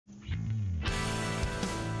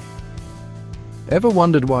Ever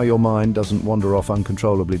wondered why your mind doesn't wander off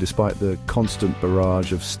uncontrollably despite the constant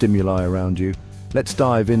barrage of stimuli around you? Let's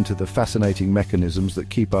dive into the fascinating mechanisms that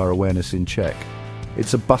keep our awareness in check.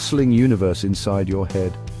 It's a bustling universe inside your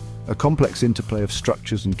head, a complex interplay of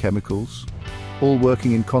structures and chemicals, all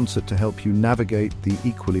working in concert to help you navigate the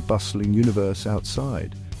equally bustling universe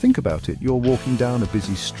outside. Think about it, you're walking down a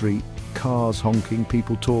busy street, cars honking,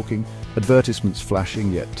 people talking, advertisements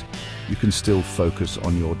flashing, yet you can still focus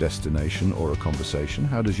on your destination or a conversation.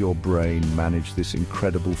 How does your brain manage this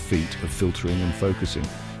incredible feat of filtering and focusing?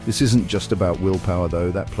 This isn't just about willpower,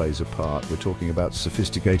 though, that plays a part. We're talking about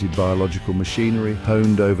sophisticated biological machinery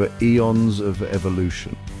honed over eons of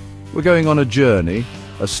evolution. We're going on a journey,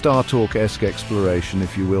 a Star Talk-esque exploration,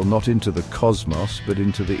 if you will, not into the cosmos, but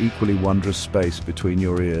into the equally wondrous space between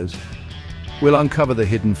your ears. We'll uncover the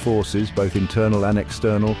hidden forces, both internal and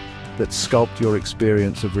external, that sculpt your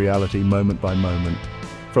experience of reality moment by moment.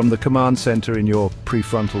 From the command center in your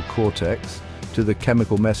prefrontal cortex to the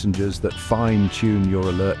chemical messengers that fine-tune your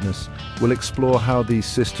alertness, we'll explore how these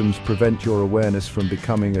systems prevent your awareness from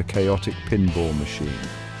becoming a chaotic pinball machine.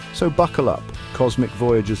 So buckle up, cosmic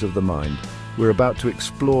voyagers of the mind. We're about to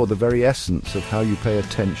explore the very essence of how you pay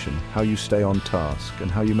attention, how you stay on task,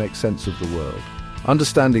 and how you make sense of the world.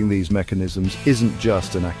 Understanding these mechanisms isn't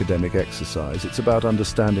just an academic exercise, it's about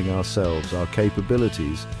understanding ourselves, our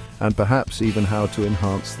capabilities, and perhaps even how to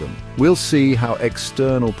enhance them. We'll see how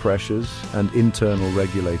external pressures and internal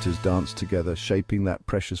regulators dance together, shaping that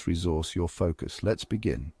precious resource, your focus. Let's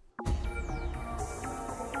begin.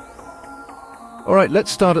 All right,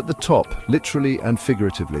 let's start at the top, literally and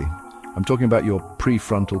figuratively. I'm talking about your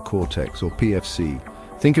prefrontal cortex, or PFC.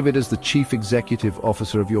 Think of it as the chief executive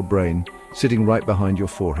officer of your brain, sitting right behind your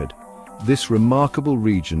forehead. This remarkable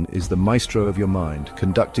region is the maestro of your mind,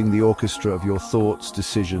 conducting the orchestra of your thoughts,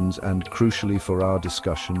 decisions, and, crucially for our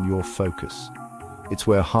discussion, your focus. It's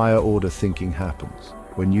where higher-order thinking happens.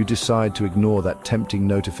 When you decide to ignore that tempting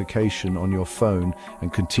notification on your phone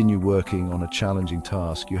and continue working on a challenging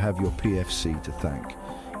task, you have your PFC to thank.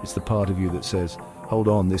 It's the part of you that says, hold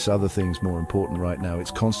on, this other thing's more important right now.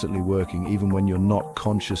 It's constantly working, even when you're not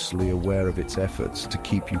consciously aware of its efforts to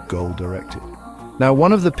keep you goal-directed. Now,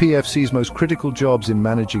 one of the PFC's most critical jobs in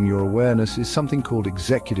managing your awareness is something called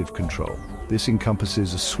executive control. This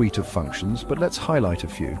encompasses a suite of functions, but let's highlight a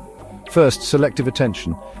few. First, selective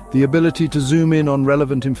attention, the ability to zoom in on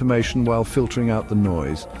relevant information while filtering out the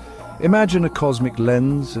noise. Imagine a cosmic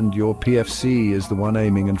lens, and your PFC is the one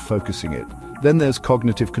aiming and focusing it. Then there's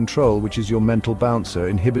cognitive control, which is your mental bouncer,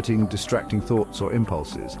 inhibiting distracting thoughts or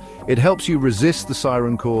impulses. It helps you resist the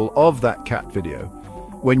siren call of that cat video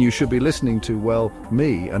when you should be listening to, well,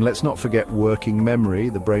 me. And let's not forget working memory,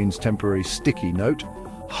 the brain's temporary sticky note,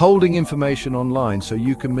 holding information online so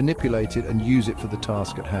you can manipulate it and use it for the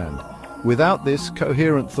task at hand. Without this,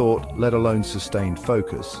 coherent thought, let alone sustained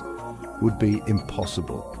focus, would be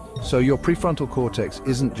impossible. So your prefrontal cortex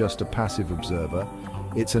isn't just a passive observer,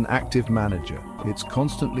 it's an active manager. It's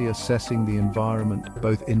constantly assessing the environment,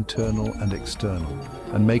 both internal and external,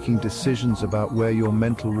 and making decisions about where your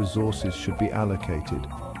mental resources should be allocated.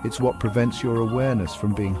 It's what prevents your awareness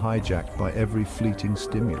from being hijacked by every fleeting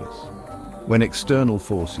stimulus. When external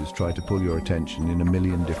forces try to pull your attention in a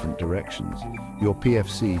million different directions, your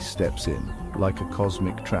PFC steps in, like a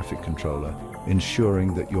cosmic traffic controller,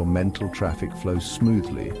 ensuring that your mental traffic flows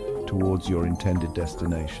smoothly towards your intended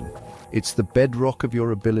destination. It's the bedrock of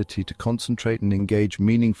your ability to concentrate and engage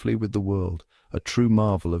meaningfully with the world, a true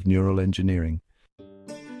marvel of neural engineering.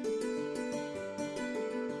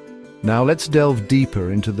 Now let's delve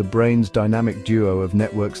deeper into the brain's dynamic duo of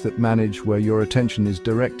networks that manage where your attention is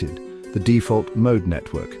directed, the default mode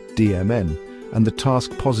network, DMN, and the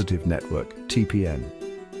task-positive network, TPN.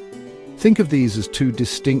 Think of these as two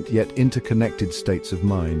distinct yet interconnected states of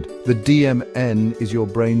mind. The DMN is your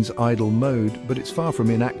brain's idle mode, but it's far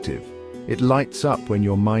from inactive. It lights up when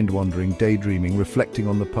you're mind-wandering, daydreaming, reflecting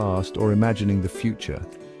on the past, or imagining the future.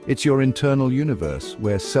 It's your internal universe,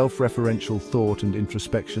 where self-referential thought and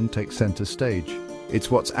introspection take center stage.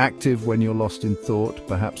 It's what's active when you're lost in thought,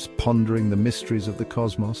 perhaps pondering the mysteries of the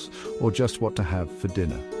cosmos, or just what to have for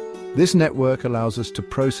dinner. This network allows us to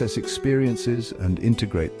process experiences and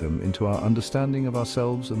integrate them into our understanding of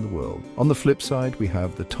ourselves and the world. On the flip side, we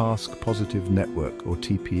have the task-positive network, or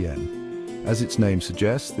TPN. As its name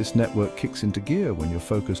suggests, this network kicks into gear when you're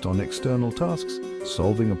focused on external tasks,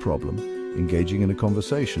 solving a problem, engaging in a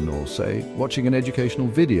conversation, or, say, watching an educational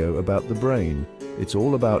video about the brain. It's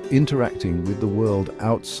all about interacting with the world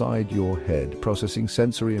outside your head, processing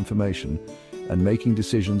sensory information, and making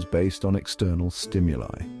decisions based on external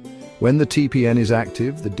stimuli. When the TPN is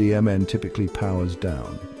active, the DMN typically powers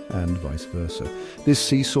down. and vice versa. This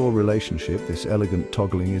seesaw relationship, this elegant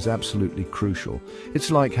toggling, is absolutely crucial.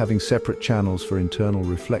 It's like having separate channels for internal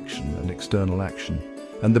reflection and external action,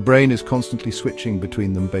 and the brain is constantly switching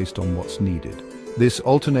between them based on what's needed. This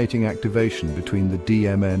alternating activation between the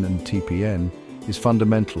DMN and TPN is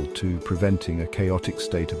fundamental to preventing a chaotic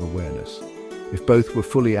state of awareness. If both were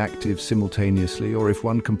fully active simultaneously, or if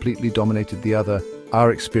one completely dominated the other,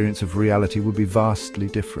 our experience of reality would be vastly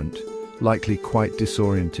different, likely quite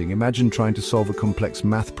disorienting. Imagine trying to solve a complex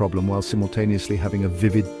math problem while simultaneously having a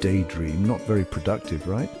vivid daydream. Not very productive,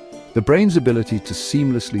 right? The brain's ability to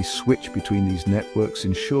seamlessly switch between these networks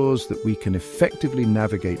ensures that we can effectively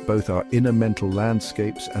navigate both our inner mental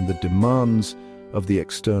landscapes and the demands of the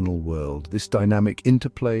external world. This dynamic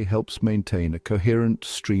interplay helps maintain a coherent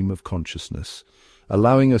stream of consciousness,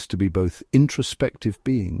 allowing us to be both introspective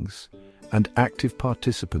beings and active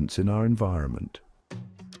participants in our environment.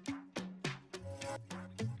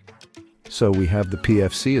 So we have the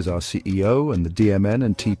PFC as our CEO and the DMN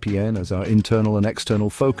and TPN as our internal and external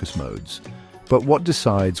focus modes. But what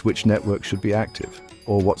decides which network should be active,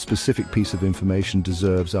 or what specific piece of information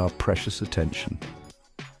deserves our precious attention?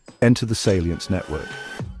 Enter the salience network.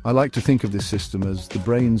 I like to think of this system as the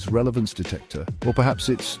brain's relevance detector, or perhaps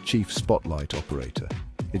its chief spotlight operator.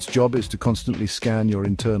 Its job is to constantly scan your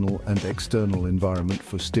internal and external environment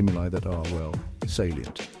for stimuli that are, well,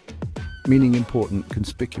 salient, meaning important,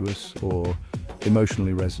 conspicuous, or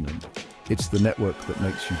emotionally resonant. It's the network that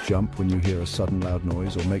makes you jump when you hear a sudden loud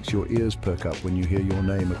noise, or makes your ears perk up when you hear your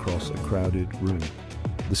name across a crowded room.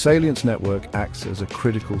 The salience network acts as a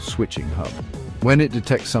critical switching hub. When it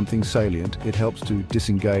detects something salient, it helps to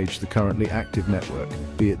disengage the currently active network,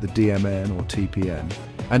 be it the DMN or TPN,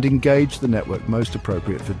 and engage the network most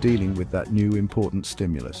appropriate for dealing with that new important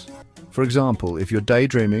stimulus. For example, if you're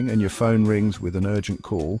daydreaming and your phone rings with an urgent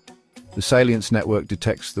call, the salience network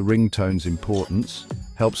detects the ringtone's importance,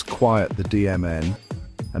 helps quiet the DMN,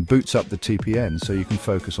 and boots up the TPN so you can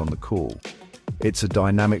focus on the call. It's a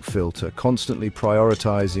dynamic filter, constantly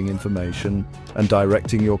prioritizing information and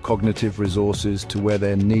directing your cognitive resources to where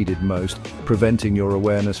they're needed most, preventing your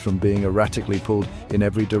awareness from being erratically pulled in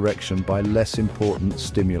every direction by less important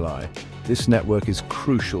stimuli. This network is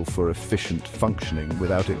crucial for efficient functioning.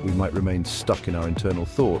 Without it, we might remain stuck in our internal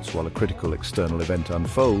thoughts while a critical external event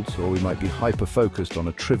unfolds, or we might be hyper-focused on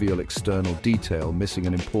a trivial external detail, missing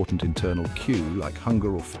an important internal cue like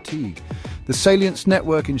hunger or fatigue. The salience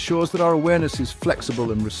network ensures that our awareness is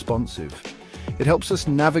flexible and responsive. It helps us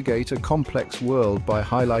navigate a complex world by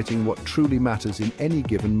highlighting what truly matters in any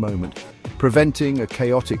given moment, preventing a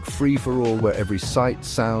chaotic free-for-all where every sight,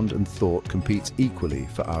 sound, and thought competes equally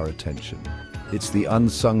for our attention. It's the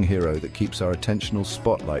unsung hero that keeps our attentional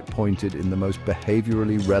spotlight pointed in the most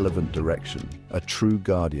behaviorally relevant direction, a true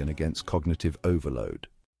guardian against cognitive overload.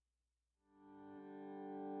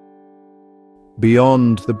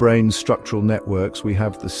 Beyond the brain's structural networks, we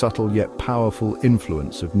have the subtle yet powerful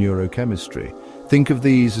influence of neurochemistry. Think of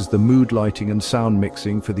these as the mood lighting and sound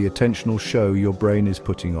mixing for the attentional show your brain is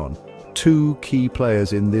putting on. Two key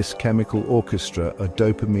players in this chemical orchestra are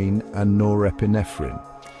dopamine and norepinephrine.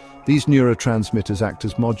 These neurotransmitters act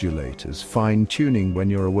as modulators, fine-tuning when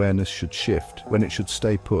your awareness should shift, when it should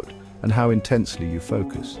stay put, and how intensely you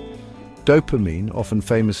focus. Dopamine, often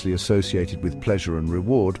famously associated with pleasure and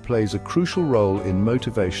reward, plays a crucial role in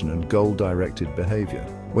motivation and goal-directed behavior.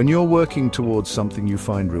 When you're working towards something you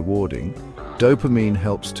find rewarding, dopamine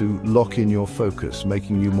helps to lock in your focus,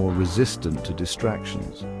 making you more resistant to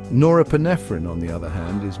distractions. Norepinephrine, on the other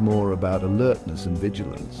hand, is more about alertness and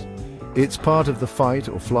vigilance. It's part of the fight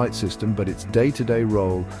or flight system, but its day-to-day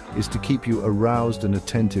role is to keep you aroused and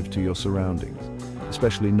attentive to your surroundings,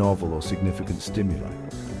 especially novel or significant stimuli.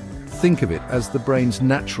 Think of it as the brain's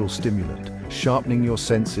natural stimulant, sharpening your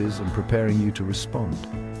senses and preparing you to respond.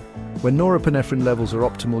 When norepinephrine levels are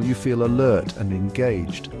optimal, you feel alert and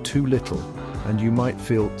engaged. Too little, and you might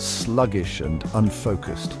feel sluggish and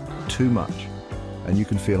unfocused. Too much, and you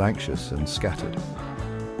can feel anxious and scattered.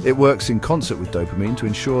 It works in concert with dopamine to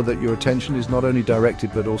ensure that your attention is not only directed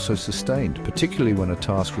but also sustained, particularly when a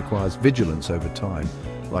task requires vigilance over time,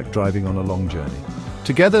 like driving on a long journey.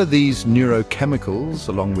 Together, these neurochemicals,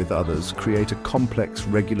 along with others, create a complex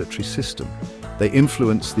regulatory system. They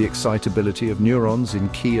influence the excitability of neurons in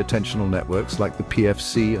key attentional networks like the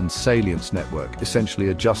PFC and salience network, essentially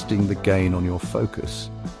adjusting the gain on your focus.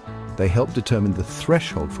 They help determine the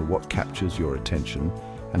threshold for what captures your attention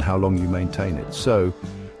and how long you maintain it. So,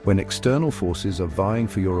 When external forces are vying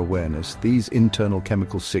for your awareness, these internal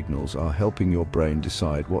chemical signals are helping your brain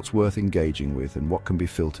decide what's worth engaging with and what can be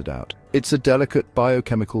filtered out. It's a delicate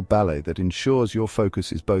biochemical ballet that ensures your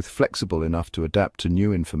focus is both flexible enough to adapt to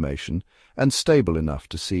new information and stable enough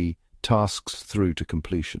to see tasks through to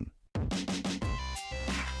completion.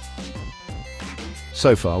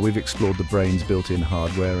 So far, we've explored the brain's built-in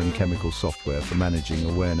hardware and chemical software for managing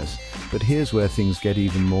awareness. But here's where things get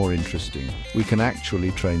even more interesting. We can actually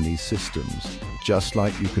train these systems. Just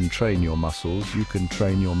like you can train your muscles, you can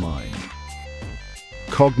train your mind.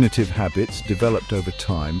 Cognitive habits developed over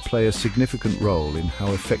time play a significant role in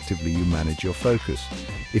how effectively you manage your focus.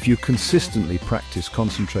 If you consistently practice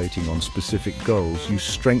concentrating on specific goals, you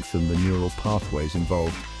strengthen the neural pathways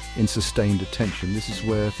involved in sustained attention. This is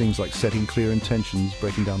where things like setting clear intentions,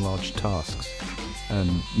 breaking down large tasks,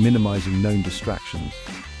 and minimizing known distractions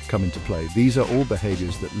come into play. These are all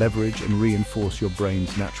behaviors that leverage and reinforce your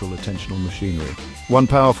brain's natural attentional machinery. One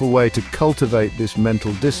powerful way to cultivate this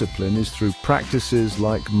mental discipline is through practices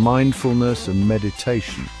like mindfulness and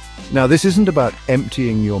meditation. Now, this isn't about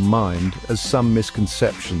emptying your mind, as some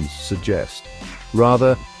misconceptions suggest.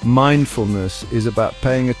 Rather, mindfulness is about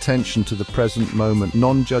paying attention to the present moment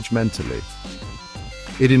non-judgmentally.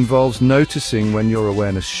 It involves noticing when your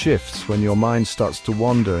awareness shifts, when your mind starts to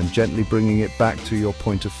wander, and gently bringing it back to your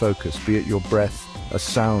point of focus, be it your breath, a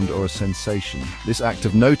sound, or a sensation. This act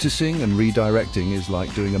of noticing and redirecting is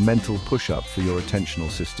like doing a mental push-up for your attentional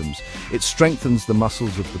systems. It strengthens the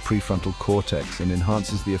muscles of the prefrontal cortex and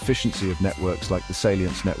enhances the efficiency of networks like the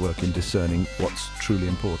salience network in discerning what's truly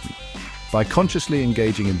important. By consciously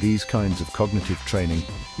engaging in these kinds of cognitive training,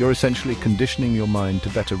 you're essentially conditioning your mind to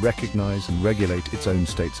better recognize and regulate its own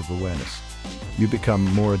states of awareness. You become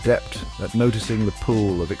more adept at noticing the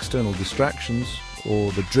pull of external distractions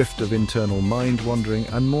or the drift of internal mind wandering,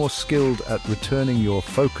 and more skilled at returning your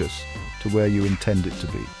focus to where you intend it to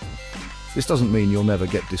be. This doesn't mean you'll never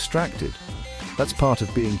get distracted. That's part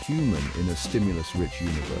of being human in a stimulus-rich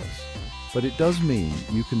universe. But it does mean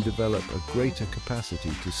you can develop a greater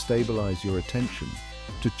capacity to stabilize your attention,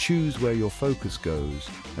 to choose where your focus goes,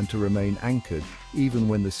 and to remain anchored even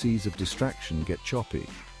when the seas of distraction get choppy.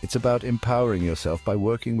 It's about empowering yourself by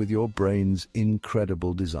working with your brain's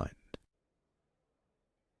incredible design.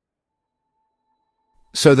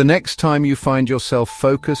 So the next time you find yourself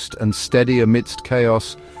focused and steady amidst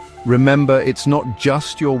chaos, remember it's not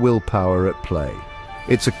just your willpower at play.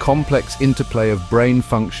 It's a complex interplay of brain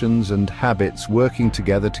functions and habits working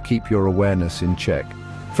together to keep your awareness in check.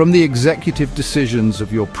 From the executive decisions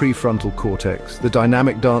of your prefrontal cortex, the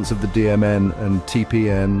dynamic dance of the DMN and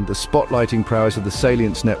TPN, the spotlighting prowess of the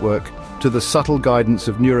salience network, to the subtle guidance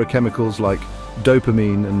of neurochemicals like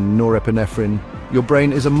dopamine and norepinephrine, your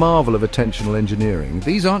brain is a marvel of attentional engineering.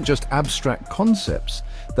 These aren't just abstract concepts.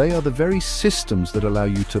 They are the very systems that allow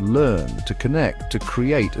you to learn, to connect, to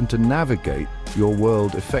create, and to navigate your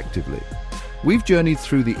world effectively. We've journeyed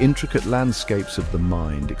through the intricate landscapes of the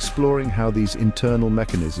mind, exploring how these internal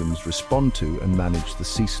mechanisms respond to and manage the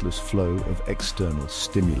ceaseless flow of external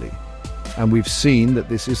stimuli. And we've seen that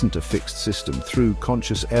this isn't a fixed system. Through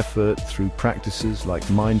conscious effort, through practices like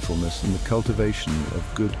mindfulness and the cultivation of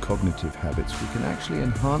good cognitive habits, we can actually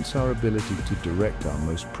enhance our ability to direct our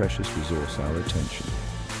most precious resource, our attention.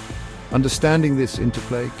 Understanding this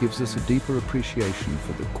interplay gives us a deeper appreciation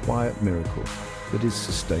for the quiet miracle that is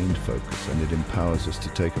sustained focus, and it empowers us to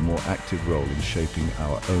take a more active role in shaping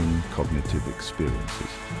our own cognitive experiences.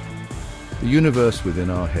 The universe within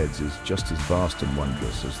our heads is just as vast and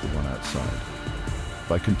wondrous as the one outside.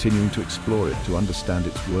 By continuing to explore it, to understand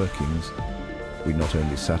its workings, we not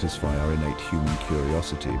only satisfy our innate human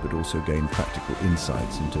curiosity, but also gain practical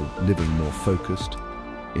insights into living more focused,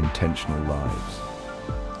 intentional lives.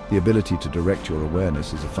 The ability to direct your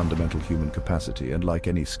awareness is a fundamental human capacity, and like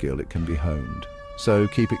any skill, it can be honed. So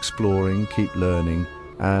keep exploring, keep learning,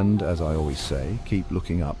 and, as I always say, keep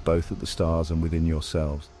looking up, both at the stars and within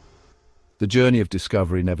yourselves. The journey of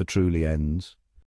discovery never truly ends.